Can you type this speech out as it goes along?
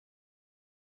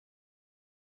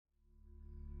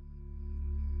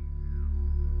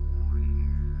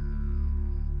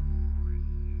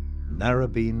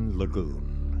Narrabeen Lagoon.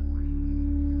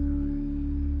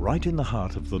 Right in the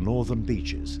heart of the northern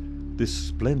beaches, this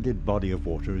splendid body of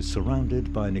water is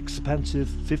surrounded by an expansive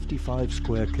 55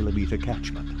 square kilometre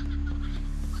catchment.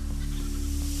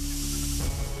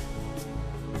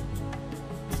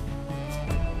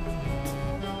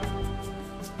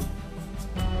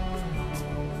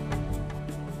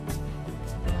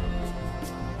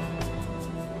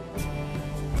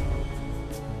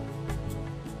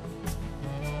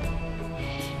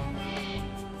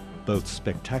 Both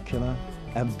spectacular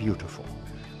and beautiful.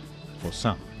 For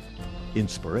some,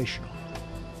 inspirational.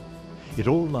 It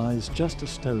all lies just a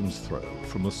stone's throw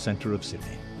from the centre of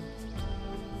Sydney.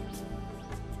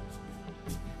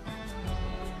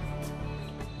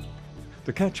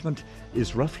 The catchment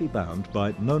is roughly bound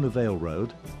by Mona Vale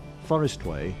Road, Forest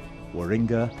Way,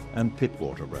 Ku-ring-gai and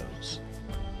Pittwater roads.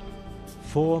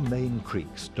 4 main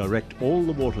creeks direct all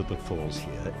the water that falls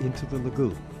here into the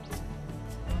lagoon.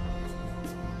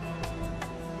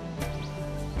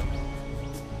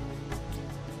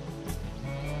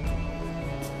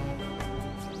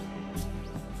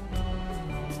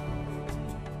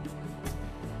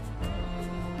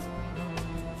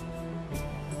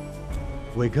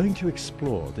 We're going to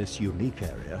explore this unique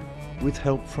area with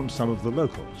help from some of the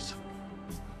locals.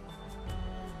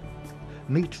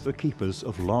 Meet the keepers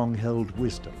of long-held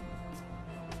wisdom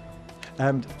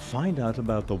and find out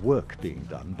about the work being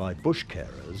done by bush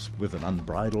carers with an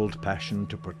unbridled passion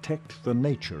to protect the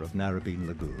nature of Narrabeen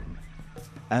Lagoon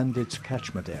and its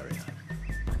catchment area.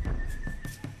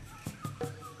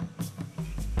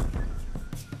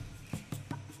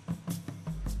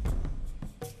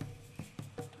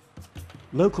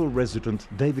 Local resident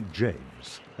David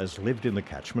James has lived in the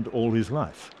catchment all his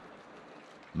life.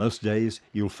 Most days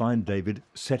you'll find David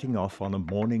setting off on a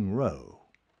morning row.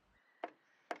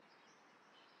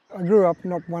 I grew up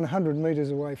not 100 metres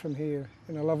away from here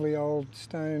in a lovely old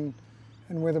stone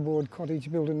and weatherboard cottage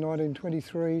built in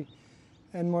 1923,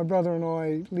 and my brother and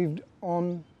I lived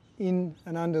on, in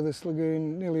and under this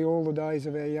lagoon nearly all the days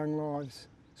of our young lives,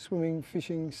 swimming,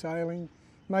 fishing, sailing,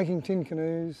 making tin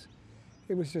canoes.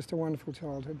 It was just a wonderful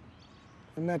childhood,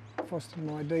 and that fostered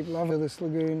my deep love of this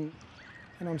lagoon,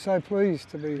 and I'm so pleased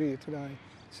to be here today,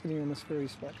 sitting on this very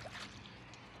spot.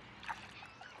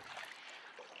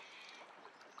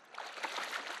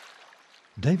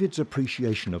 David's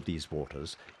appreciation of these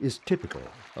waters is typical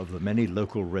of the many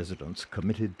local residents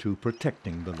committed to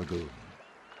protecting the lagoon.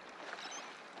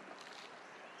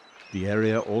 The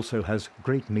area also has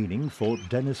great meaning for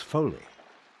Dennis Foley.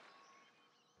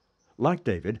 Like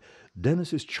David,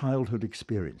 Dennis's childhood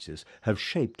experiences have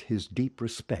shaped his deep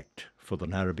respect for the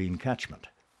Narrabeen catchment,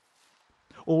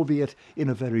 albeit in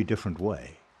a very different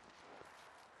way.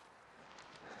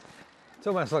 It's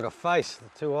almost like a face,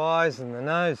 the 2 eyes and the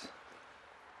nose.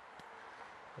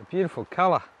 A beautiful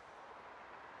colour.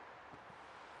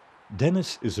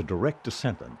 Dennis is a direct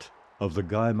descendant of the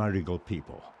Gai-Marigal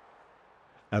people,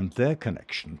 and their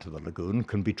connection to the lagoon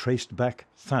can be traced back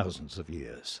thousands of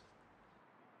years.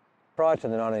 Prior to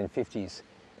the 1950s,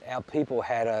 our people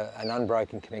had an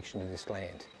unbroken connection to this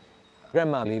land.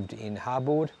 Grandma lived in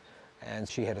Harbord and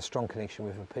she had a strong connection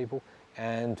with her people,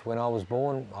 and when I was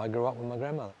born, I grew up with my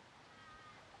grandmother.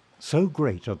 So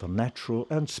great are the natural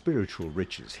and spiritual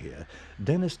riches here,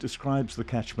 Dennis describes the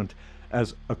catchment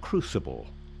as a crucible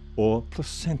or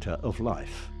placenta of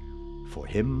life for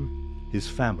him, his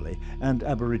family and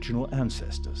Aboriginal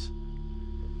ancestors.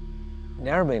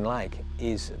 Narrabeen Lake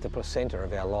is the placenta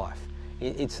of our life.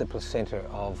 It's the placenta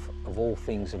of all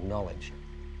things of knowledge.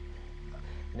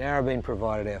 Narrabeen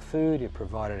provided our food, it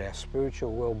provided our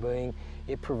spiritual well-being,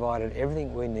 it provided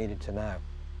everything we needed to know.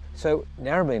 So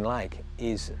Narrabeen Lake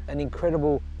is an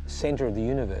incredible centre of the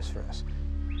universe for us.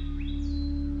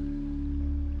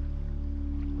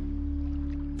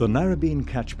 The Narrabeen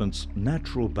catchment's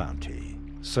natural bounty,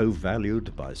 so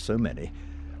valued by so many,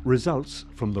 results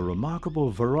from the remarkable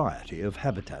variety of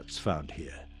habitats found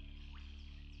here.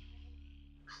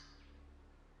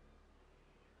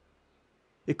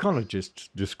 Ecologists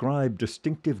describe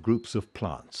distinctive groups of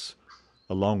plants,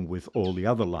 along with all the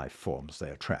other life forms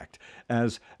they attract,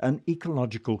 as an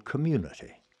ecological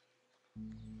community.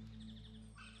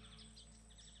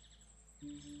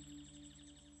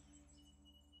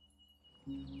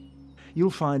 You'll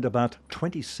find about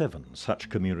 27 such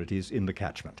communities in the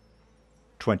catchment,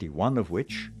 21 of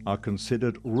which are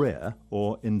considered rare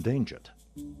or endangered.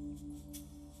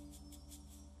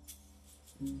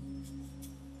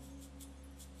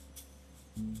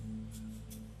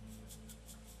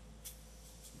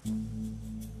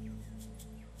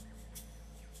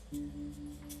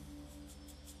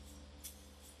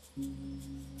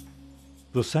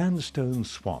 The sandstone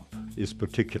swamp is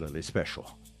particularly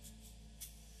special.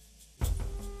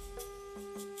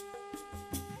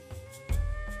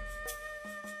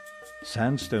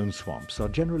 Sandstone swamps are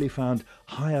generally found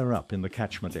higher up in the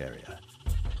catchment area,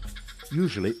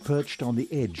 usually perched on the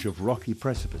edge of rocky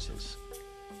precipices.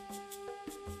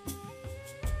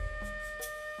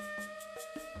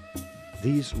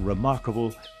 These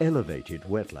remarkable elevated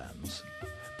wetlands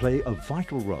play a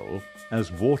vital role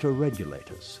as water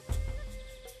regulators.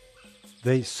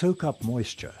 They soak up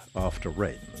moisture after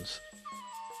rains,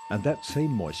 and that same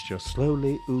moisture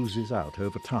slowly oozes out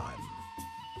over time.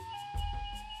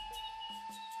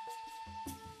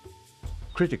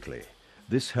 Critically,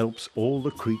 this helps all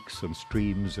the creeks and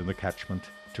streams in the catchment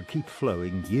to keep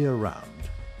flowing year-round,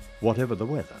 whatever the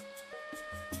weather.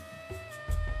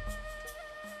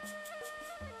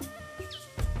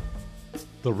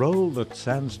 The role that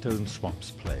sandstone swamps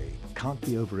play can't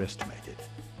be overestimated,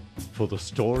 for the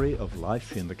story of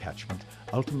life in the catchment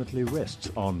ultimately rests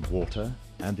on water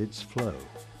and its flow.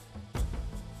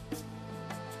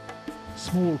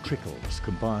 Small trickles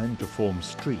combine to form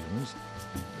streams,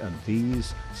 and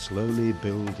these slowly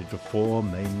build into 4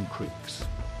 main creeks.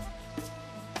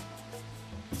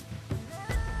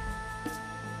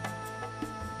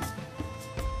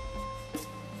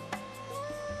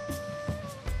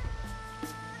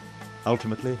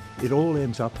 Ultimately, it all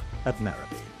ends up at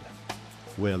Narrabeen,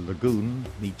 where Lagoon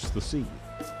meets the sea.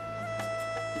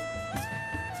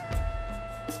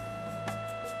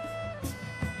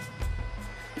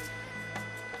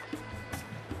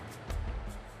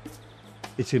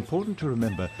 It's important to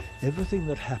remember everything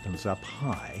that happens up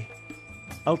high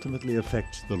ultimately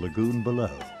affects the lagoon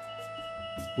below.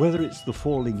 Whether it's the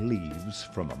falling leaves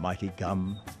from a mighty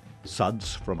gum,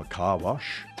 suds from a car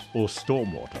wash, or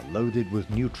stormwater loaded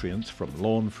with nutrients from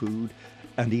lawn food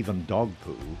and even dog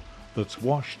poo that's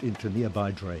washed into nearby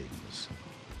drains.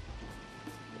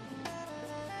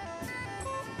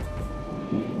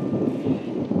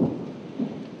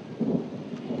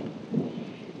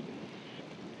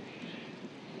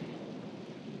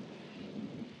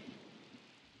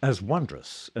 As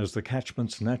wondrous as the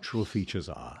catchment's natural features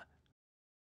are,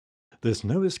 there's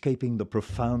no escaping the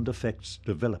profound effects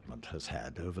development has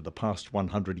had over the past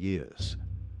 100 years.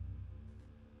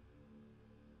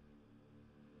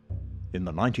 In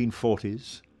the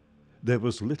 1940s, there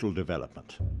was little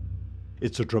development.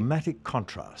 It's a dramatic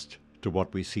contrast to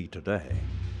what we see today.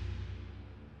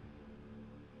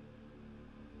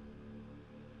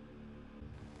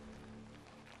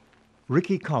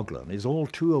 Ricky Coghlan is all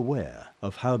too aware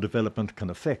of how development can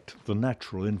affect the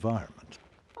natural environment.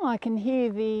 I can hear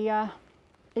the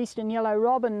eastern yellow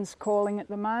robins calling at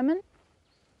the moment.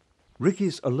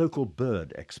 Ricky's a local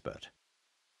bird expert.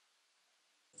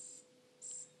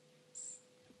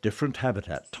 Different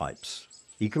habitat types,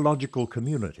 ecological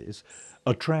communities,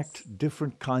 attract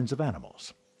different kinds of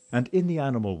animals. And in the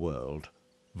animal world,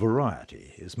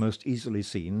 variety is most easily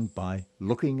seen by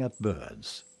looking at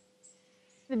birds.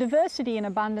 The diversity and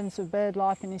abundance of bird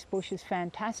life in this bush is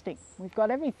fantastic. We've got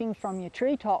everything from your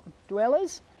treetop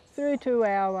dwellers through to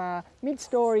our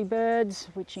mid-story birds,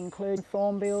 which include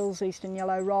thornbills, eastern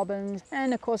yellow robins,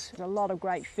 and of course a lot of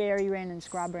great fairy wren and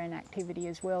scrub wren activity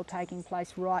as well taking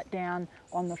place right down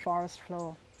on the forest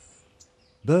floor.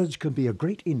 Birds can be a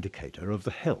great indicator of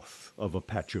the health of a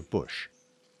patch of bush.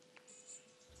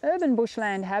 Urban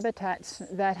bushland habitats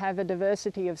that have a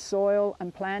diversity of soil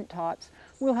and plant types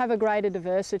will have a greater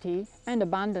diversity and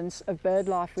abundance of bird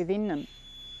life within them.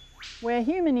 Where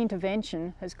human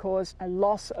intervention has caused a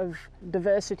loss of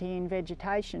diversity in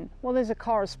vegetation, well, there's a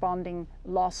corresponding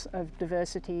loss of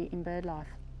diversity in bird life.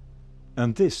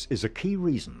 And this is a key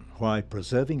reason why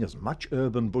preserving as much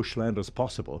urban bushland as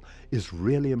possible is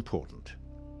really important.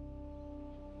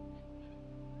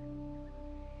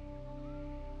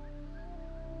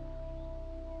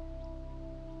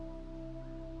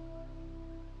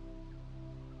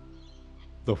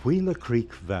 The Wheeler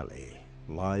Creek Valley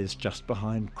lies just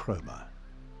behind Cromer.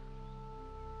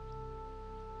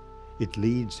 It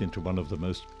leads into one of the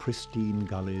most pristine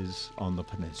gullies on the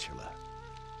peninsula.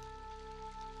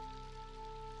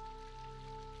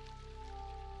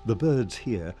 The birds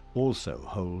here also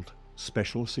hold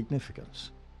special significance.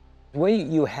 Where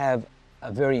you have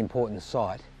a very important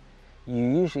site, you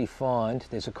usually find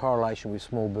there's a correlation with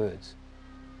small birds.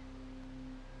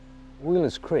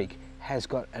 Wheelers Creek has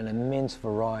got an immense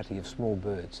variety of small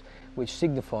birds, which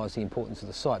signifies the importance of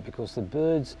the site, because the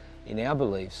birds, in our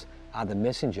beliefs, are the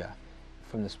messenger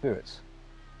from the spirits.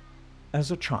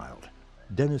 As a child,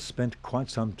 Dennis spent quite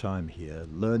some time here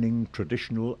learning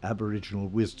traditional Aboriginal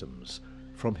wisdoms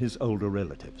from his older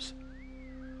relatives.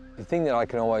 The thing that I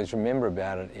can always remember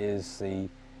about it is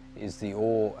the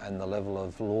awe and the level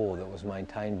of law that was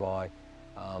maintained by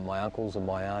my uncles and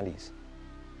my aunties.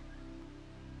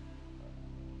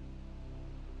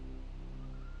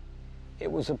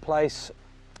 It was a place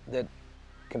that,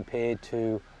 compared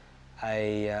to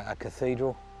a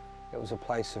cathedral, it was a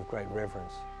place of great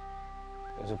reverence.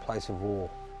 It was a place of awe.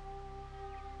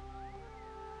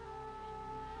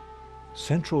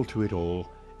 Central to it all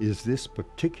is this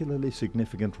particularly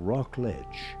significant rock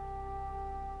ledge.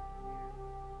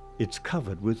 It's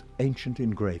covered with ancient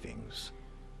engravings.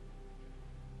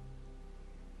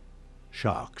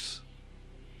 Sharks,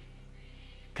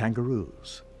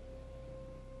 kangaroos,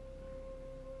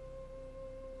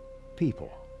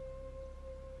 people.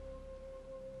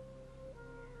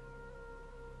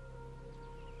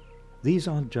 These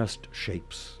aren't just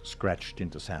shapes scratched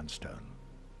into sandstone.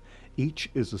 Each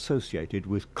is associated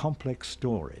with complex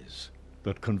stories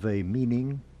that convey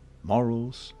meaning,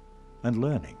 morals, and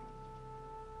learning.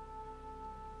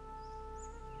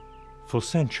 For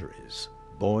centuries,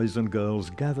 boys and girls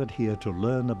gathered here to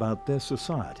learn about their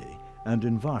society and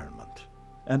environment,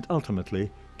 and ultimately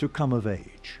to come of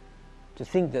age. To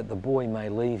think that the boy may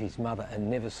leave his mother and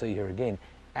never see her again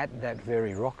at that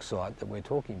very rock site that we're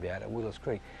talking about at Willis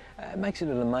Creek, it makes it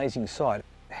an amazing sight.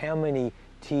 How many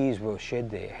tears were shed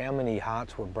there, how many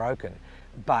hearts were broken,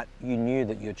 but you knew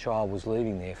that your child was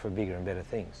leaving there for bigger and better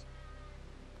things.